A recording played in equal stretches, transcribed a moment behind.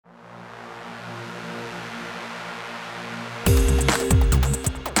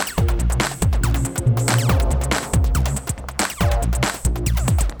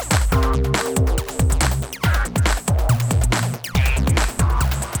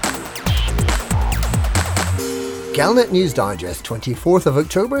Galnet News Digest, 24th of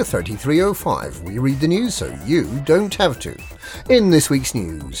October, 3305. We read the news so you don't have to. In this week's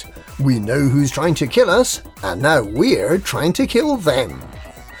news, we know who's trying to kill us, and now we're trying to kill them.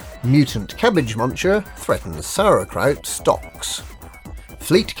 Mutant cabbage muncher threatens sauerkraut stocks.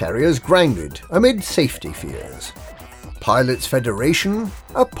 Fleet carriers grounded amid safety fears. Pilots Federation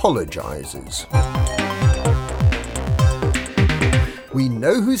apologises. We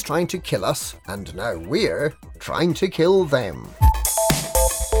know who's trying to kill us, and now we're trying to kill them.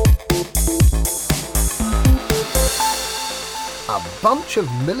 A bunch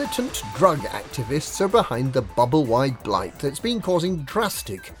of militant drug activists are behind the bubble-wide blight that's been causing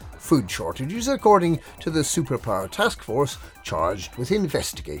drastic food shortages, according to the Superpower Task Force charged with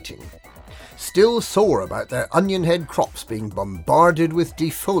investigating. Still sore about their onion head crops being bombarded with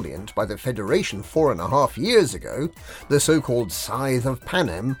defoliant by the Federation 4.5 years ago, the so-called Scythe of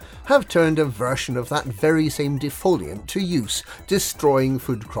Panem have turned a version of that very same defoliant to use, destroying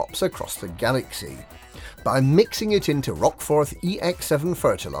food crops across the galaxy. By mixing it into Rockforth EX7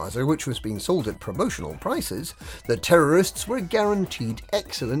 fertiliser, which was being sold at promotional prices, the terrorists were guaranteed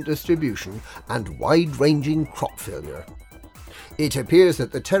excellent distribution and wide-ranging crop failure. It appears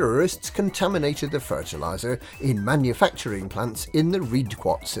that the terrorists contaminated the fertiliser in manufacturing plants in the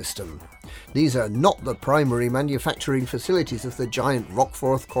Reedquat system. These are not the primary manufacturing facilities of the giant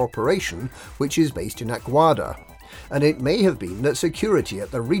Rockforth Corporation, which is based in Aguada, and it may have been that security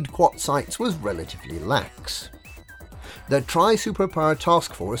at the Reedquat sites was relatively lax. The Tri-Superpower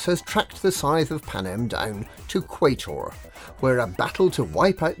Task Force has tracked the Scythe of Panem down to Quator, where a battle to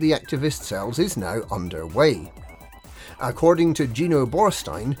wipe out the activist cells is now underway. According to Gino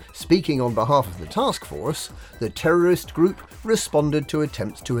Borstein, speaking on behalf of the task force, the terrorist group responded to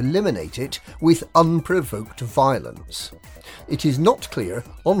attempts to eliminate it with unprovoked violence. It is not clear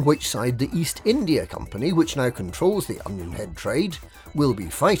on which side the East India Company, which now controls the onion head trade, will be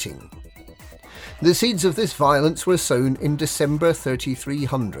fighting. The seeds of this violence were sown in December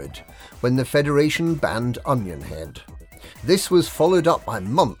 3300, when the Federation banned onion head. This was followed up by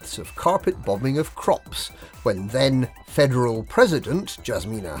months of carpet bombing of crops, when then Federal President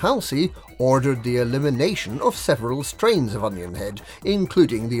Jasmina Halsey ordered the elimination of several strains of onion head,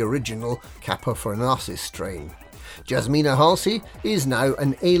 including the original Kappa farnacis strain. Jasmina Halsey is now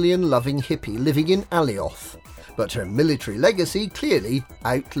an alien-loving hippie living in Alioth, but her military legacy clearly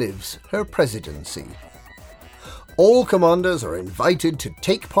outlives her presidency. All commanders are invited to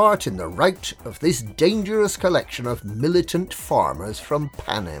take part in the rout of this dangerous collection of militant farmers from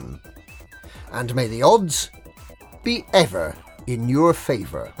Panem. And may the odds be ever in your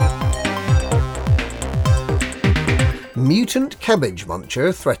favour. Mutant cabbage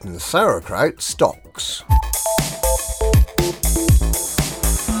muncher threatens sauerkraut stocks.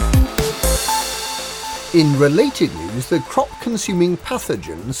 In related news, the crop-consuming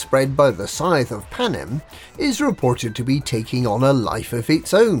pathogen spread by the Scythe of Panem is reported to be taking on a life of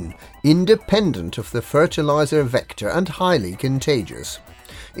its own, independent of the fertiliser vector and highly contagious.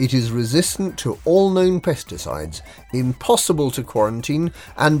 It is resistant to all known pesticides, impossible to quarantine,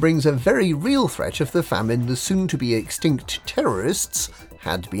 and brings a very real threat of the famine the soon-to-be extinct terrorists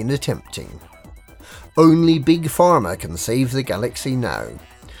had been attempting. Only Big Pharma can save the galaxy now.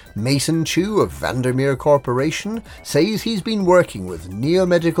 Mason Chu of Vandermeer Corporation says he's been working with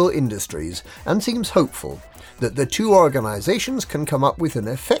Neomedical Industries and seems hopeful that the two organisations can come up with an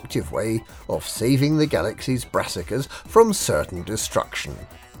effective way of saving the galaxy's brassicas from certain destruction.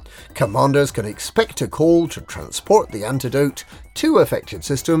 Commanders can expect a call to transport the antidote to affected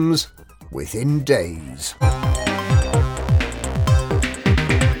systems within days.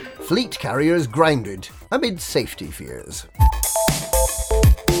 Fleet carriers grounded amid safety fears.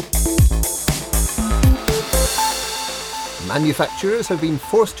 Manufacturers have been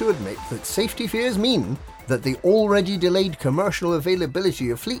forced to admit that safety fears mean that the already delayed commercial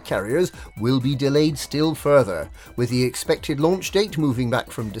availability of fleet carriers will be delayed still further, with the expected launch date moving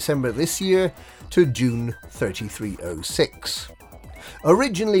back from December this year to June 3306.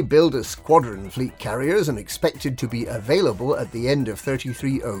 Originally billed as squadron fleet carriers and expected to be available at the end of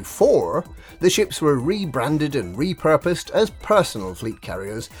 3304, the ships were rebranded and repurposed as personal fleet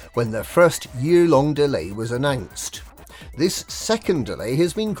carriers when the first year-long delay was announced. This second delay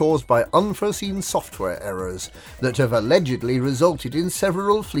has been caused by unforeseen software errors that have allegedly resulted in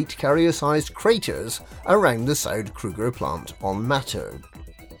several fleet carrier-sized craters around the Saud Kruger plant on Mato.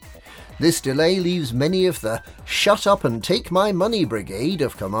 This delay leaves many of the "shut up and take my money" brigade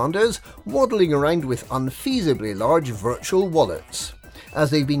of commanders waddling around with unfeasibly large virtual wallets. as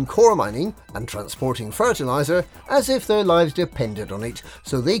they've been core mining and transporting fertiliser as if their lives depended on it,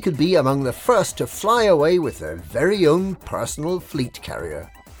 so they could be among the first to fly away with their very own personal fleet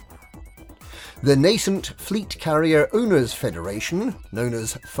carrier. The nascent Fleet Carrier Owners Federation, known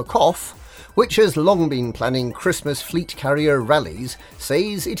as FCOF, which has long been planning Christmas fleet carrier rallies,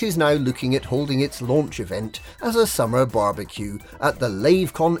 says it is now looking at holding its launch event as a summer barbecue at the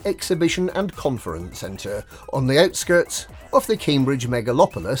LaveCon Exhibition and Conference Centre on the outskirts of the Cambridge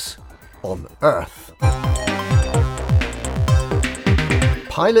megalopolis on Earth.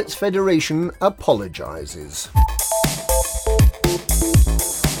 Pilots Federation apologises.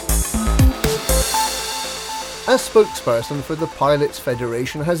 A spokesperson for the Pilots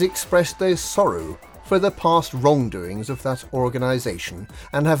Federation has expressed their sorrow for the past wrongdoings of that organisation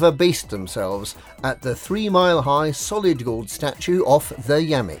and have abased themselves at the 3-mile-high solid gold statue of the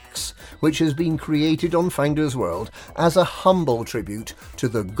Yamiks, which has been created on Founders World as a humble tribute to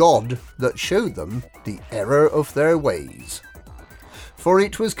the God that showed them the error of their ways. For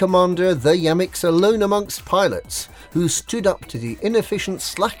it was Commander the Yamiks alone amongst pilots who stood up to the inefficient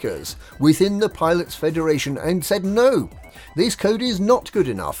slackers within the Pilots Federation and said, "No, this code is not good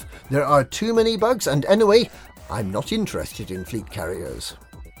enough. There are too many bugs, and anyway, I'm not interested in fleet carriers."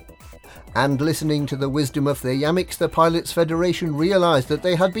 And listening to the wisdom of the Yamiks, the Pilots Federation realised that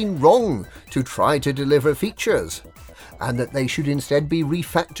they had been wrong to try to deliver features, and that they should instead be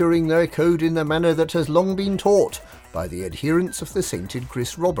refactoring their code in the manner that has long been taught by the adherents of the sainted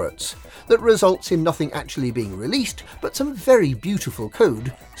Chris Roberts, that results in nothing actually being released, but some very beautiful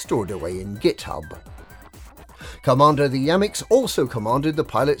code stored away in GitHub. Commander the Yamiks also commanded the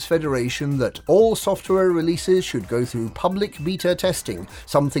Pilots Federation that all software releases should go through public beta testing,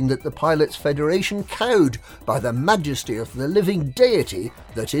 something that the Pilots Federation, cowed by the majesty of the living deity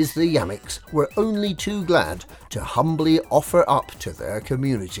that is the Yamiks, were only too glad to humbly offer up to their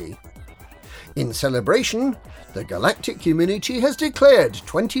community. In celebration, the galactic community has declared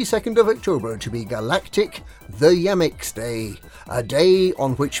 22nd of October to be Galactic the Yamiks Day, a day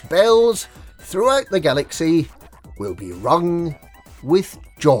on which bells throughout the galaxy will be rung with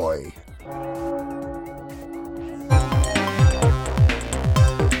joy.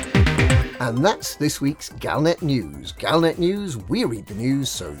 And that's this week's Galnet News. Galnet News, we read the news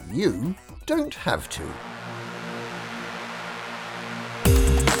so you don't have to.